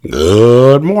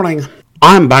Good morning.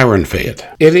 I'm Byron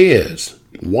Fayette. It is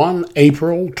 1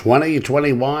 April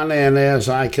 2021, and as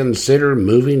I consider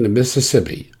moving to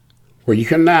Mississippi, where you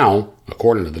can now,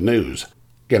 according to the news,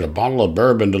 get a bottle of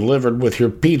bourbon delivered with your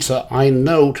pizza, I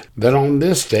note that on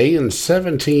this day in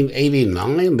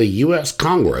 1789, the U.S.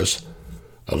 Congress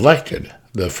elected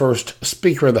the first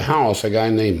Speaker of the House, a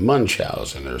guy named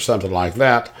Munchausen or something like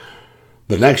that.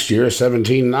 The next year,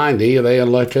 1790, they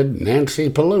elected Nancy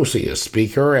Pelosi as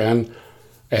Speaker, and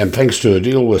thanks to a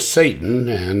deal with Satan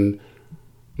and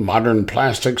modern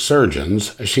plastic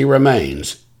surgeons, she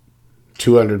remains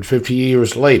 250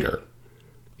 years later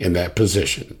in that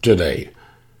position today.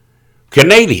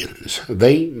 Canadians,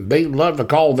 they love to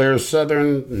call their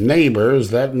southern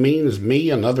neighbors, that means me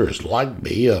and others like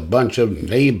me, a bunch of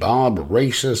nabob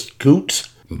racist coots.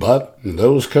 But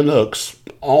those Canucks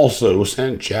also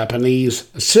sent Japanese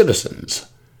citizens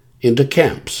into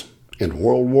camps in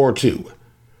World War II.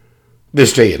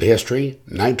 This day in history,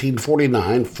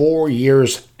 1949, 4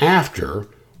 years after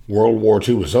World War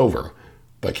II was over,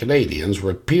 the Canadians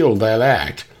repealed that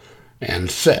act and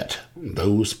set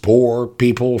those poor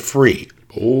people free.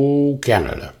 Oh,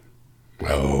 Canada.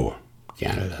 Oh,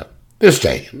 Canada. This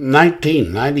day,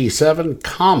 1997,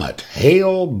 comet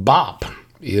Hale-Bopp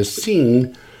is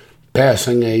seen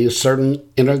passing a certain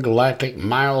intergalactic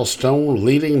milestone,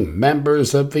 leading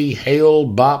members of the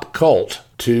Hale-Bopp cult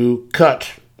to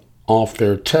cut off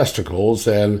their testicles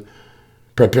and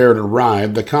prepare to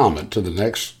ride the comet to the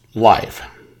next life.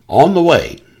 On the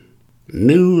way,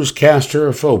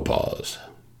 newscaster faux pas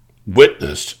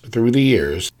witnessed through the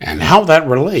years, and how that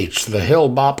relates to the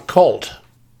Hale-Bopp cult.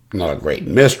 Not a great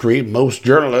mystery. Most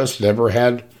journalists never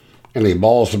had any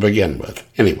balls to begin with.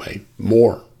 Anyway,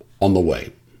 more on the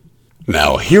way.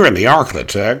 Now, here in the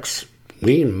arklatex,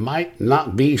 we might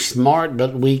not be smart,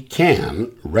 but we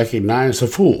can recognize a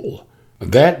fool.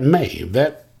 That may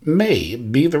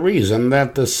be the reason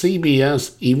that the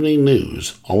CBS Evening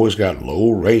News always got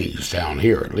low ratings down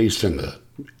here, at least in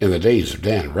the days of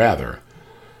Dan Rather.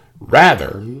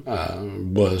 Rather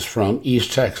was from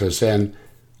East Texas, and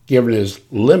given his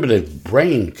limited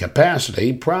brain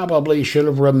capacity, probably should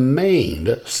have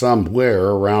remained somewhere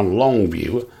around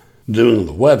Longview doing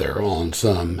the weather on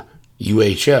some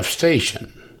UHF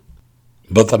station.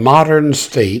 But the modern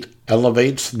state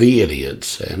elevates the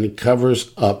idiots and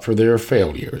covers up for their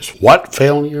failures. What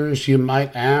failures, you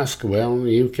might ask? Well,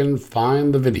 you can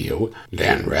find the video.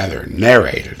 Dan Rather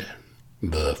narrated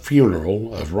the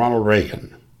funeral of Ronald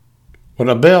Reagan. When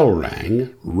a bell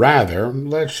rang, Rather,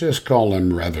 let's just call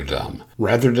him Rather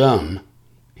Dumb,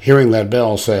 hearing that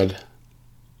bell said,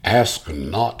 "Ask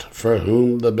not for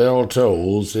whom the bell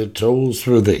tolls, it tolls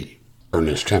for thee."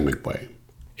 Ernest Hemingway.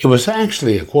 It was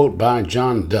actually a quote by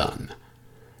John Donne.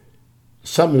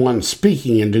 Someone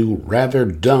speaking into Rather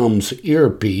Dumb's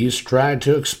earpiece tried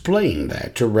to explain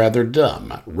that to Rather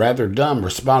Dumb. Rather Dumb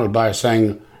responded by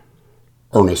saying,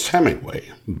 "Ernest Hemingway,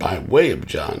 by way of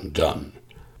John Donne."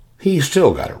 He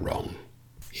still got it wrong.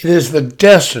 It is the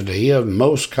destiny of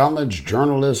most college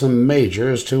journalism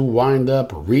majors to wind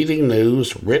up reading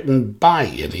news written by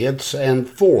idiots and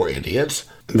for idiots.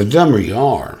 The dumber you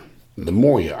are, the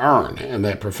more you earn in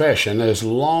that profession, as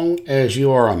long as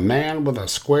you are a man with a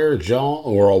square jaw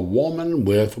or a woman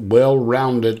with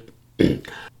well-rounded...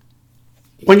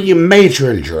 When you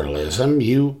major in journalism,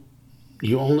 you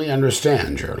only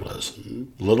understand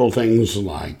journalism. Little things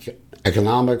like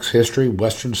economics, history,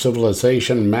 Western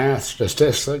civilization, math,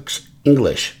 statistics,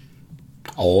 English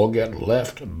all get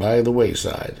left by the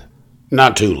wayside.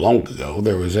 Not too long ago,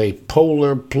 there was a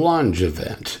polar plunge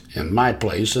event in my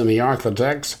place in the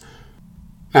arklatex.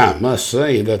 I must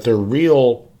say that the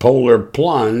real polar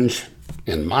plunge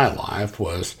in my life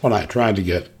was when I tried to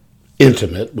get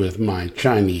intimate with my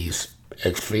Chinese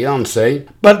ex-fiancée.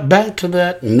 But back to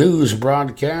that news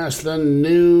broadcast, the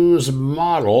news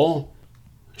model.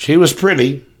 She was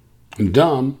pretty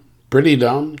dumb,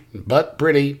 but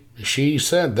pretty. She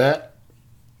said that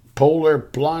polar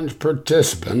plunge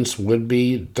participants would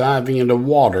be diving into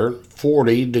water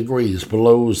 40 degrees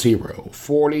below zero.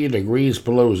 40 degrees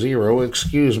below zero,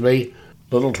 excuse me,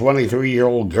 little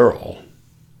 23-year-old girl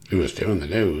who is doing the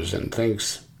news and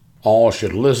thinks all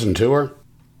should listen to her.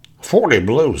 40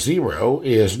 below zero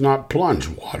is not plunge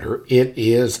water, it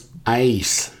is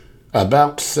ice.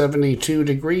 About 72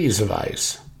 degrees of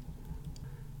ice.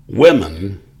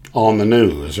 Women on the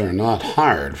news are not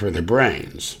hired for their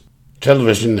brains.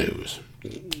 Television news.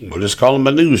 We'll just call them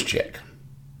a news chick.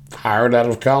 Hired out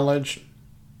of college.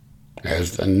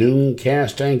 As the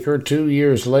nooncast anchor 2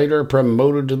 years later,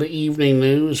 promoted to the evening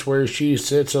news, where she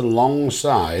sits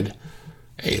alongside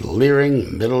a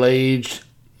leering, middle-aged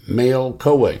male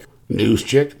co-worker. News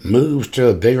chick moves to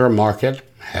a bigger market,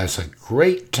 has a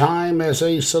great time as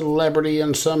a celebrity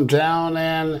in some town,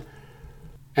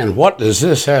 and what does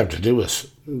this have to do with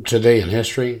today in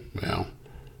history? Well,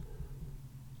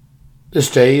 this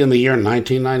day in the year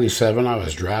 1997, I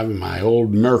was driving my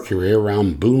old Mercury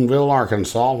around Boonville,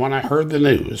 Arkansas, when I heard the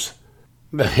news.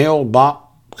 The Hale-Bopp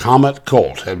Comet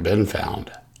Colt had been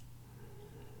found,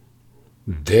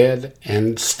 dead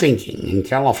and stinking in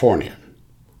California.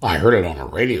 I heard it on a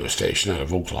radio station out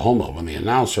of Oklahoma. When the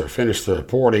announcer finished the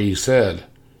report, he said,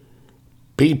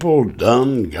 "People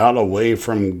done got away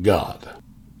from God."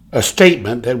 A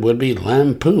statement that would be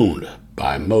lampooned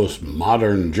by most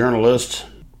modern journalists,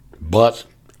 but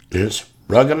its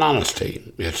rugged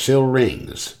honesty, it still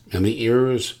rings in the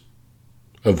ears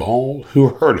of all who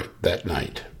heard it that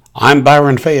night. I'm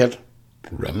Byron Fayette,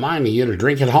 reminding you to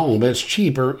drink at home. It's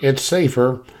cheaper, it's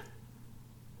safer,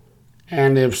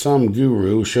 and if some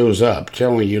guru shows up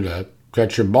telling you to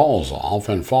cut your balls off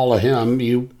and follow him,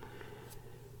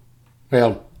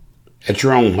 at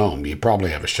your own home, you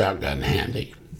probably have a shotgun handy.